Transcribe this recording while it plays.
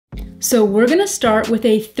So we're gonna start with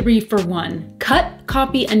a 3-for-1, cut,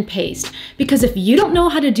 copy, and paste. Because if you don't know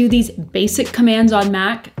how to do these basic commands on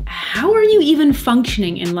Mac, how are you even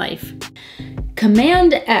functioning in life?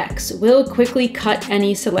 Command X will quickly cut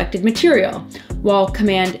any selected material, while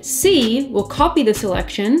Command C will copy the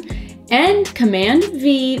selection, and Command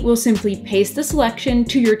V will simply paste the selection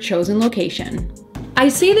to your chosen location. I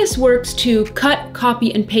say this works to cut,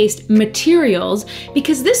 copy, and paste materials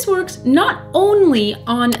because this works not only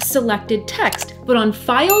on selected text, but on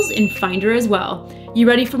files in Finder as well. You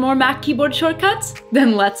ready for more Mac keyboard shortcuts?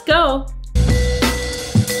 Then let's go!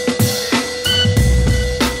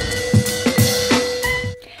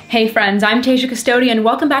 Hey friends, I'm Tasia Custode and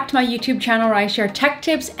welcome back to my YouTube channel where I share tech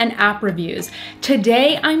tips and app reviews.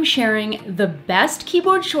 Today I'm sharing the best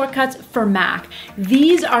keyboard shortcuts for Mac.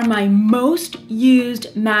 These are my most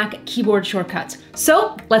used Mac keyboard shortcuts.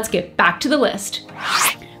 So let's get back to the list.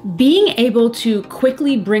 Being able to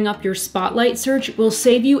quickly bring up your spotlight search will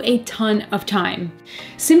save you a ton of time.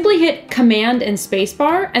 Simply hit Command and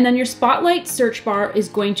Spacebar, and then your spotlight search bar is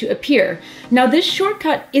going to appear. Now this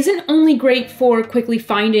shortcut isn't only great for quickly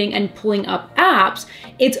finding and pulling up apps,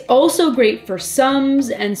 it's also great for sums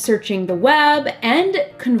and searching the web and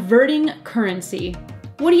converting currency.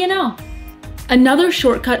 What do you know? Another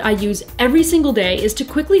shortcut I use every single day is to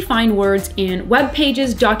quickly find words in web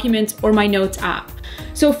pages, documents, or my Notes app.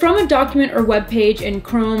 So from a document or web page in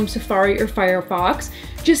Chrome, Safari, or Firefox,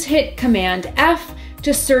 just hit Command F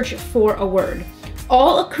to search for a word.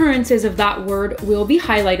 All occurrences of that word will be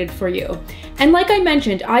highlighted for you. And like I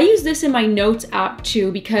mentioned, I use this in my Notes app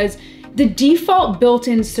too because the default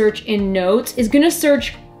built-in search in Notes is gonna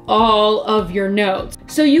search all of your notes.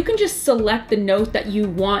 So you can just select the note that you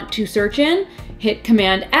want to search in, hit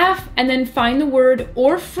Command F, and then find the word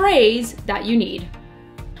or phrase that you need.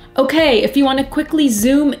 Okay, if you want to quickly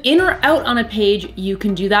zoom in or out on a page, you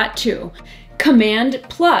can do that too. Command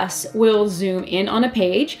plus will zoom in on a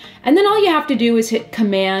page, and then all you have to do is hit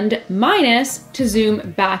Command minus to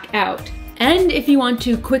zoom back out. And if you want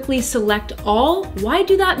to quickly select all, why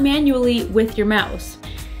do that manually with your mouse?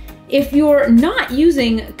 If you're not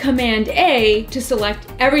using Command A to select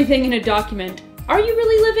everything in a document, are you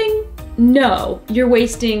really living? No, you're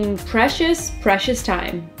wasting precious, precious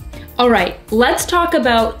time. All right, let's talk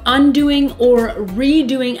about undoing or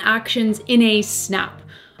redoing actions in a snap,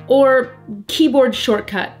 or keyboard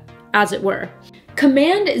shortcut, as it were.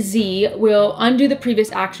 Command Z will undo the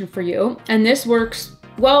previous action for you, and this works,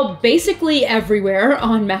 well, basically everywhere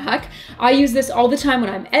on Mac. I use this all the time when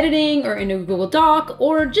I'm editing or in a Google Doc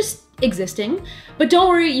or just existing. But don't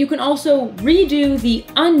worry, you can also redo the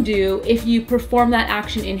undo if you perform that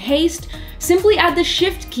action in haste. Simply add the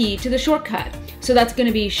Shift key to the shortcut. So that's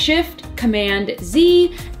gonna be Shift, Command,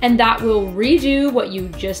 Z, and that will redo what you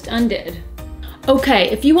just undid. Okay,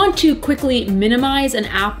 if you want to quickly minimize an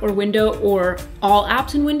app or window or all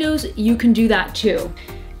apps in Windows, you can do that too.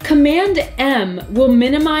 Command M will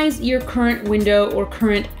minimize your current window or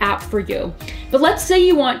current app for you. But let's say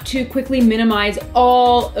you want to quickly minimize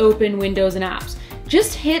all open windows and apps.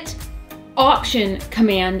 Just hit Option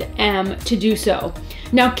Command M to do so.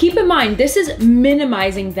 Now keep in mind, this is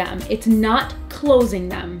minimizing them. It's not closing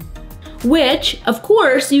them. Which, of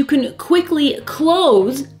course, you can quickly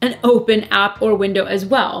close an open app or window as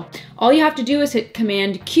well. All you have to do is hit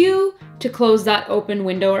Command Q to close that open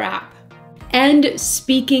window or app. And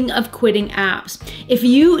speaking of quitting apps, if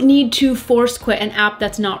you need to force quit an app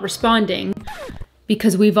that's not responding,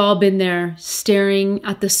 because we've all been there staring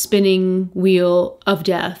at the spinning wheel of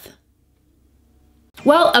death.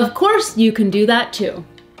 Well, of course you can do that too.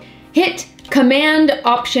 Hit Command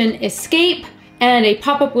Option Escape and a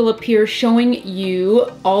pop-up will appear showing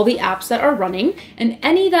you all the apps that are running and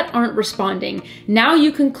any that aren't responding. Now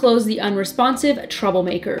you can close the unresponsive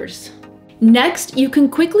troublemakers. Next, you can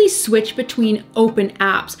quickly switch between open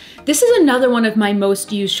apps. This is another one of my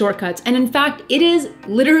most used shortcuts, and in fact, it is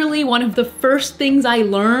literally one of the first things I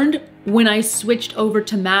learned when I switched over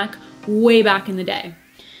to Mac way back in the day.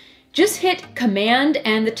 Just hit Command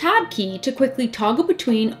and the Tab key to quickly toggle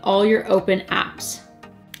between all your open apps.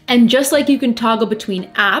 And just like you can toggle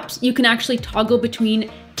between apps, you can actually toggle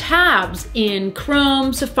between tabs in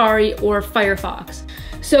Chrome, Safari, or Firefox.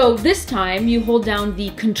 So this time you hold down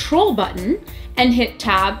the Control button and hit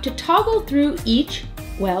Tab to toggle through each,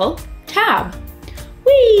 well, tab.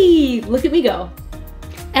 Whee! Look at me go.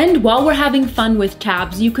 And while we're having fun with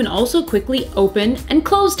tabs, you can also quickly open and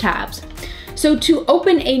close tabs. So to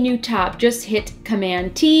open a new tab, just hit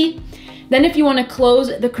Command T. Then if you want to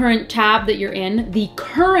close the current tab that you're in, the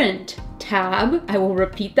current tab, I will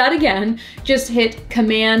repeat that again, just hit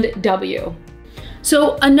Command W.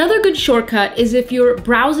 So another good shortcut is if you're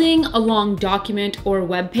browsing a long document or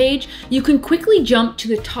web page, you can quickly jump to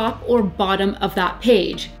the top or bottom of that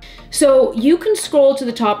page. So you can scroll to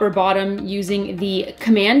the top or bottom using the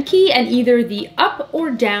Command key and either the up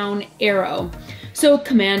or down arrow. So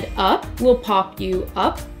Command up will pop you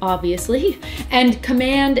up, obviously, and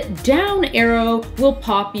Command down arrow will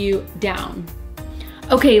pop you down.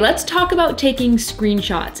 Okay, let's talk about taking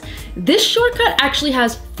screenshots. This shortcut actually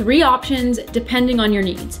has 3 options depending on your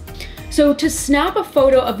needs. So to snap a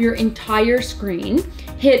photo of your entire screen,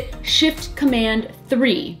 hit Shift Command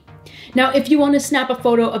 3. Now, if you want to snap a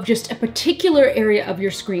photo of just a particular area of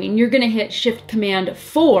your screen, you're gonna hit Shift Command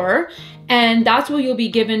 4, and that's where you'll be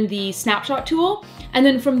given the snapshot tool. And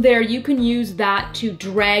then from there, you can use that to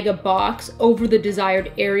drag a box over the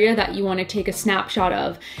desired area that you want to take a snapshot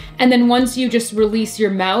of. And then once you just release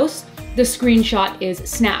your mouse, the screenshot is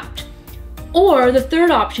snapped. Or the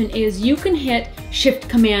third option is you can hit Shift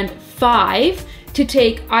Command 5 to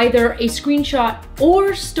take either a screenshot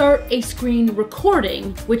or start a screen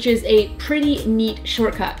recording, which is a pretty neat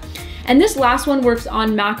shortcut. And this last one works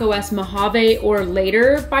on macOS Mojave or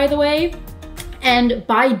later, by the way. And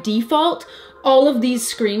by default, all of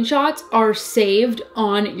these screenshots are saved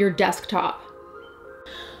on your desktop.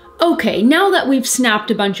 Okay, now that we've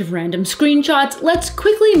snapped a bunch of random screenshots, let's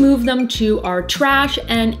quickly move them to our trash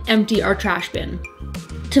and empty our trash bin.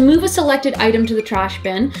 To move a selected item to the trash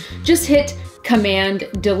bin, just hit Command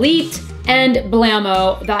Delete and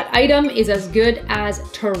blammo, that item is as good as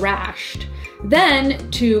trashed.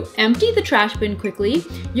 Then to empty the trash bin quickly,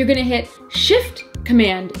 you're gonna hit Shift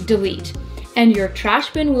Command Delete and your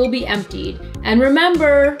trash bin will be emptied. And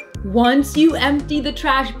remember, once you empty the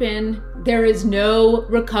trash bin, there is no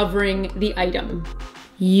recovering the item.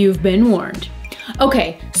 You've been warned.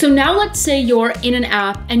 Okay, so now let's say you're in an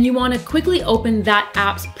app and you want to quickly open that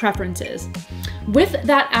app's preferences. With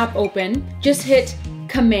that app open, just hit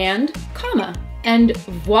Command, comma, and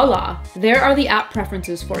voila, there are the app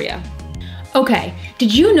preferences for you. Okay,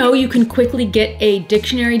 did you know you can quickly get a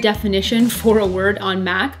dictionary definition for a word on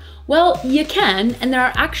Mac? Well, you can, and there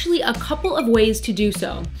are actually a couple of ways to do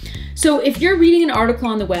so. So if you're reading an article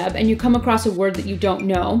on the web and you come across a word that you don't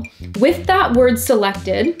know, with that word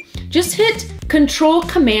selected, just hit Ctrl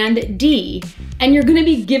Command D, and you're gonna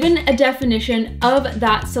be given a definition of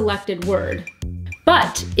that selected word.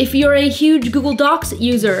 But if you're a huge Google Docs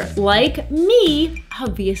user like me,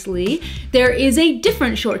 obviously, there is a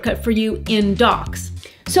different shortcut for you in Docs.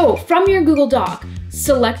 So from your Google Doc,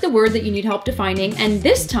 select the word that you need help defining, and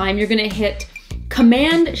this time you're gonna hit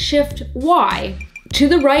Command Shift Y. To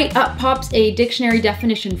the right, up pops a dictionary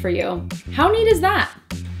definition for you. How neat is that?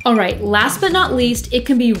 All right, last but not least, it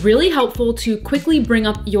can be really helpful to quickly bring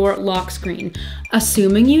up your lock screen,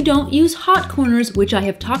 assuming you don't use hot corners, which I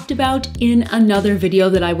have talked about in another video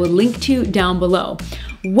that I will link to down below.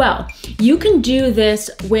 Well, you can do this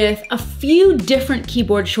with a few different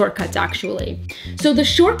keyboard shortcuts actually. So the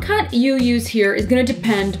shortcut you use here is gonna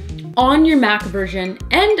depend on your Mac version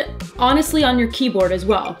and honestly on your keyboard as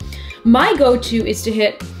well. My go-to is to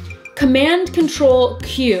hit Command Control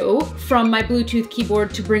Q from my Bluetooth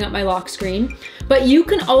keyboard to bring up my lock screen, but you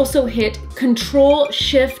can also hit Control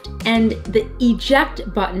Shift and the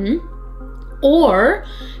eject button, or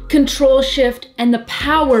Control Shift and the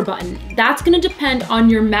power button. That's gonna depend on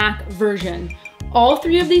your Mac version. All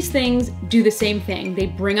 3 of these things do the same thing. They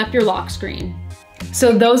bring up your lock screen.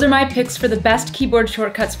 So those are my picks for the best keyboard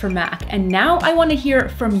shortcuts for Mac. And now I want to hear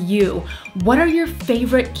from you. What are your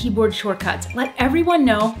favorite keyboard shortcuts? Let everyone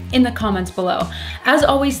know in the comments below. As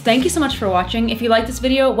always, thank you so much for watching. If you like this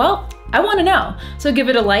video, well, I want to know. So give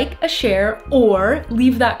it a like, a share, or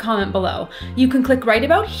leave that comment below. You can click right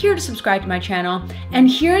about here to subscribe to my channel and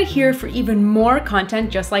here for even more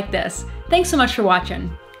content just like this. Thanks so much for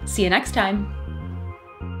watching. See you next time.